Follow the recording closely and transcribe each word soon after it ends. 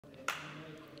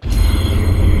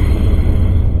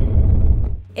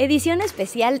Edición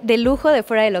especial de lujo de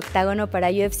Fuera del Octágono para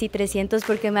UFC 300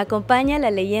 porque me acompaña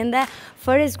la leyenda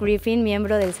Forrest Griffin,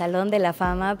 miembro del Salón de la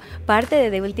Fama, parte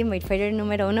de The Ultimate Fighter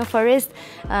número 1. Forrest,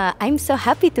 I'm so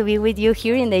happy to be with you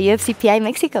here in the UFCPI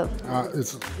Mexico.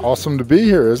 It's awesome to be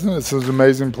here, isn't it? It's an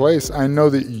amazing place. I know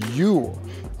that you,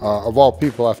 of all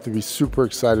people, have to be super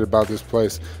excited about this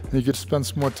place, and you get to spend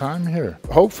some more time here.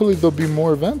 Hopefully there'll be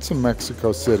more events in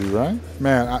Mexico City, right?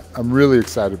 Man, I'm really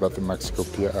excited about the Mexico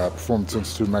Performance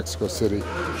Institute of Mexico City,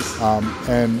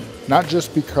 and not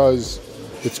just because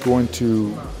it's going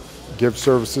to give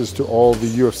services to all the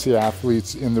UFC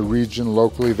athletes in the region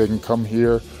locally. They can come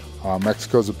here.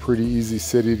 Mexico's a pretty easy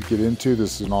city to get into.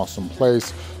 This is an awesome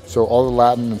place. So all the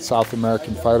Latin and South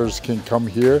American fighters can come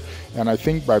here. And I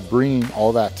think by bringing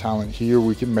all that talent here,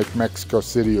 we can make Mexico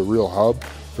City a real hub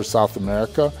for South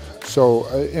America. So,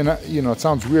 you know, it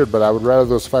sounds weird, but I would rather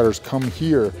those fighters come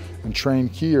here and train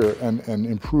here and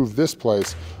improve this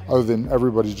place other than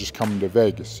everybody just coming to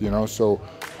Vegas, you know? So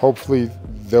hopefully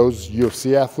those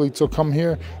UFC athletes will come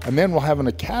here, and then we'll have an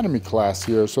academy class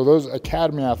here. So those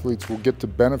academy athletes will get to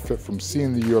benefit from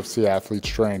seeing the UFC athletes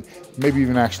train, maybe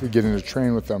even actually getting to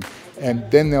train with them. And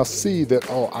then they'll see that,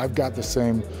 oh, I've got the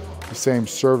same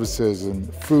services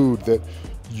and food that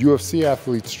UFC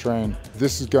athletes train.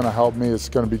 This is going to help me. It's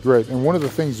going to be great. And one of the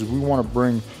things is we want to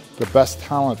bring the best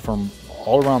talent from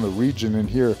all around the region in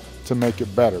here to make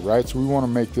it better, right? So we want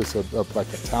to make this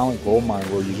like a talent gold mine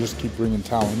where you just keep bringing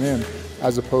talent in,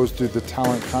 as opposed to the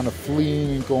talent kind of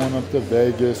fleeing and going up to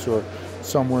Vegas or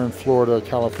somewhere in Florida or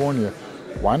California.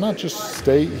 Why not just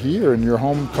stay here in your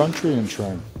home country and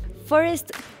train?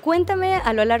 Forrest, cuéntame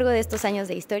a lo largo de estos años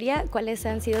de historia, ¿cuáles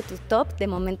han sido tus top de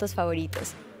momentos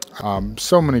favoritos?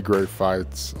 So many great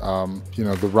fights. You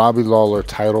know, the Robbie Lawler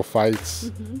title fights.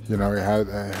 You know, I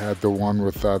had the one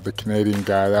with the Canadian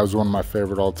guy. That was one of my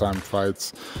favorite all-time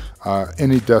fights.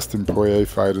 Any Dustin Poirier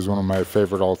fight is one of my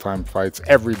favorite all-time fights.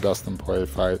 Every Dustin Poirier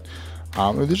fight.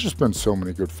 There's just been so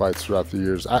many good fights throughout the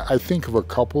years. I think of a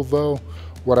couple though.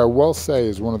 What I will say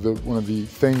is one of the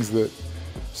things that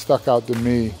stuck out to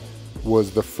me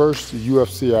was the first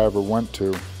UFC I ever went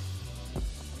to.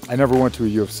 I never went to a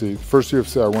UFC. The first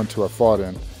UFC I went to, I fought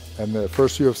in. And the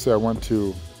first UFC I went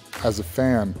to as a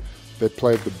fan, they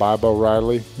played the Bye-Bye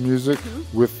Riley music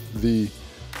with the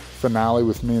finale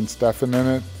with me and Stefan in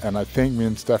it. And I think me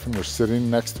and Stefan were sitting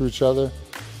next to each other,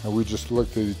 and we just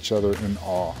looked at each other in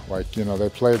awe. Like, you know, they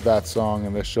played that song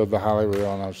and they showed the highlight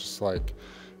reel, and I was just like,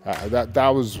 that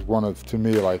was one of, to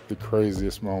me, like the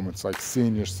craziest moments, like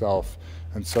seeing yourself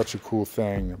and such a cool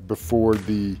thing before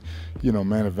the, you know,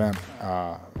 main event,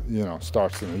 you know,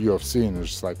 starts in the UFC, and it's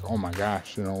just like, oh my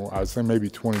gosh, you know, I was saying maybe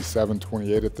 27,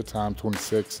 28 at the time,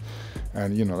 26,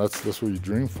 and you know, that's what you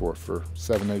dream for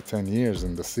 7, 8, 10 years,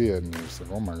 and to see it, and you're just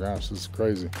like, oh my gosh, this is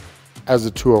crazy. As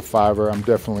a 205er, I'm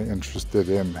definitely interested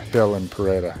in Hill and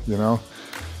Pereira, you know,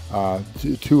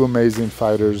 two amazing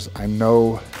fighters. I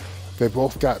know they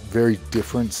both got very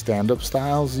different stand-up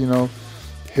styles, you know.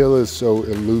 Hill is so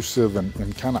elusive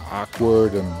and kind of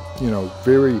awkward and, you know,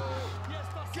 very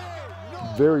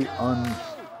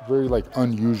like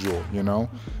unusual, you know.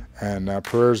 And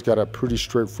Pereira's got a pretty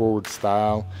straightforward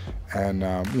style and,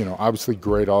 you know, obviously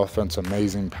great offense,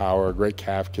 amazing power, great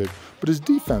calf kick, but his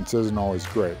defense isn't always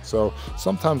great. So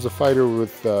sometimes a fighter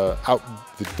with that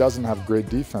doesn't have great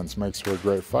defense makes for a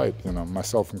great fight, you know,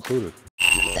 myself included.